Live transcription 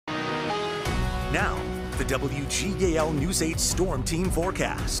Now, the WGAL News 8 Storm Team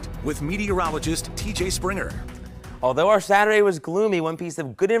forecast with meteorologist TJ Springer. Although our Saturday was gloomy, one piece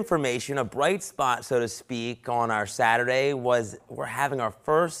of good information, a bright spot, so to speak, on our Saturday was we're having our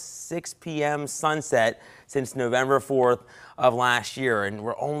first 6 p.m. sunset since November 4th of last year, and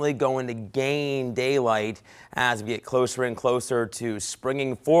we're only going to gain daylight as we get closer and closer to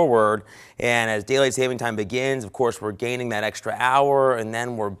springing forward. And as daylight saving time begins, of course, we're gaining that extra hour, and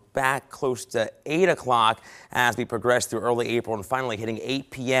then we're back close to 8 o'clock as we progress through early April and finally hitting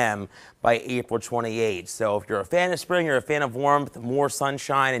 8 p.m. by April 28th. So if you're a fan of spring, you're a fan of warmth, more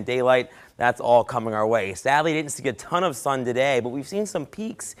sunshine and daylight, that's all coming our way. Sadly, didn't see a ton of sun today, but we've seen some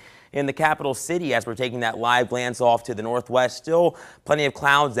peaks in the capital city as we're taking that live glance off to the northwest. Still plenty of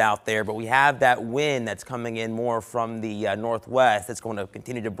clouds out there, but we have that wind that's coming in more from the northwest that's going to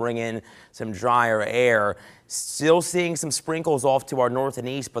continue to bring in some drier air. Still seeing some sprinkles off to our north and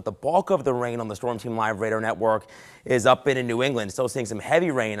east, but the bulk of the rain on the Storm Team Live radar network is up in New England. Still seeing some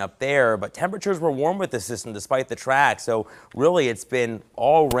heavy rain up there, but temperatures were warm with the system despite the track. So really it's been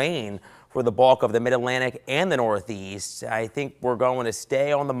all rain for the bulk of the mid-Atlantic and the Northeast. I think we're going to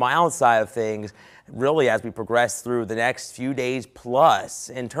stay on the mild side of things really as we progress through the next few days plus.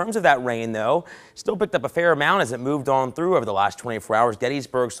 In terms of that rain, though, still picked up a fair amount as it moved on through over the last 24 hours.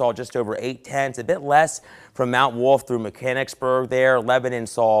 Gettysburg saw just over 8/10, a bit less from Mount Wolf through Mechanicsburg there. Lebanon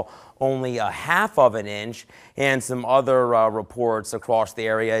saw only a half of an inch, and some other reports across the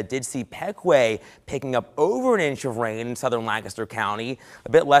area did see Pequea picking up over an inch of rain in southern Lancaster County, a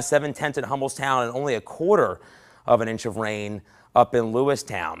bit less, 7/10 in Hummelstown, and only a quarter of an inch of rain up in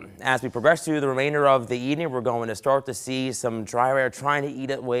Lewistown. As we progress through the remainder of the evening, we're going to start to see some dry air trying to eat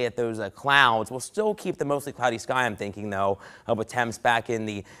away at those clouds. We'll still keep the mostly cloudy sky, I'm thinking, though, with temps back in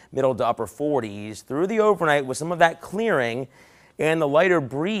the middle to upper 40s. Through the overnight, with some of that clearing and the lighter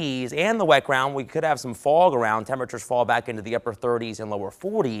breeze and the wet ground, we could have some fog around. Temperatures fall back into the upper 30s and lower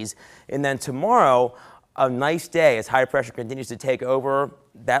 40s. And then tomorrow, a nice day as high pressure continues to take over.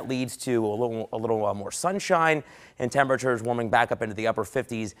 That leads to a little more sunshine and temperatures warming back up into the upper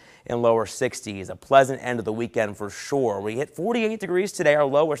 50s and lower 60s. A pleasant end of the weekend for sure. We hit 48 degrees today. Our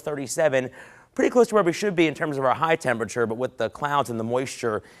low was 37. Pretty close to where we should be in terms of our high temperature, but with the clouds and the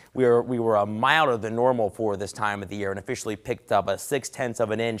moisture, we were milder than normal for this time of the year and officially picked up a 6/10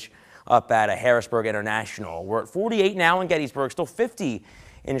 of an inch up at Harrisburg International. We're at 48 now in Gettysburg, still 50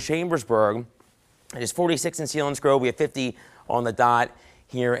 in Chambersburg. It is 46 in Selinsgrove. We have 50 on the dot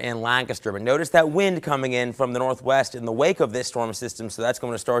here in Lancaster. But notice that wind coming in from the northwest in the wake of this storm system, so that's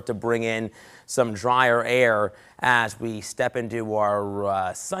going to start to bring in some drier air as we step into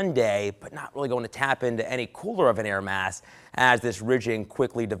our Sunday, but not really going to tap into any cooler of an air mass as this ridging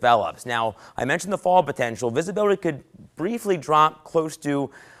quickly develops. Now, I mentioned the fall potential. Visibility could briefly drop close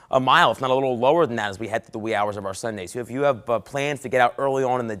to a mile, if not a little lower than that, as we head through the wee hours of our Sunday. So if you have plans to get out early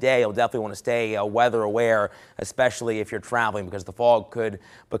on in the day, you'll definitely want to stay weather aware, especially if you're traveling, because the fog could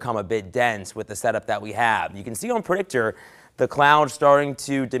become a bit dense with the setup that we have. You can see on Predictor the clouds starting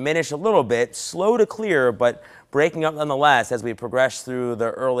to diminish a little bit, slow to clear, but breaking up nonetheless as we progress through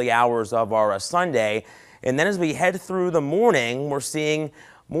the early hours of our Sunday. And then as we head through the morning, we're seeing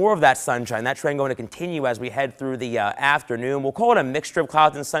more of that sunshine. That trend going to continue as we head through the afternoon. We'll call it a mixture of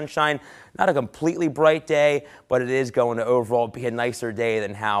clouds and sunshine. Not a completely bright day, but it is going to overall be a nicer day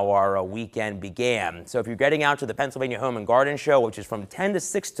than how our weekend began. So if you're getting out to the Pennsylvania Home and Garden Show, which is from 10 to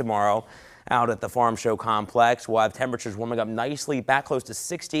 6 tomorrow out at the Farm Show Complex, we'll have temperatures warming up nicely, back close to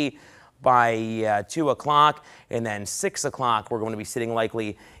 60 by 2 o'clock, and then 6 o'clock we're going to be sitting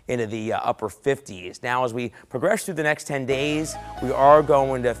likely into the upper 50s. Now as we progress through the next 10 days, we are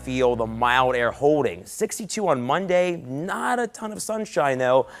going to feel the mild air holding. 62 on Monday, not a ton of sunshine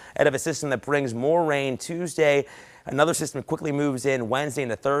though, out of a system that brings more rain Tuesday. Another system quickly moves in Wednesday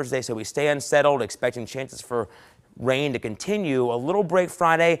into Thursday, so we stay unsettled, expecting chances for rain to continue. A little break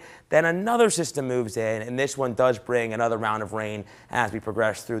Friday, then another system moves in, and this one does bring another round of rain as we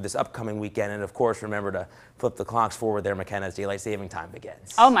progress through this upcoming weekend. And of course, remember to flip the clocks forward there, McKenna, as daylight saving time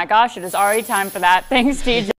begins. Oh my gosh, it is already time for that. Thanks, TJ.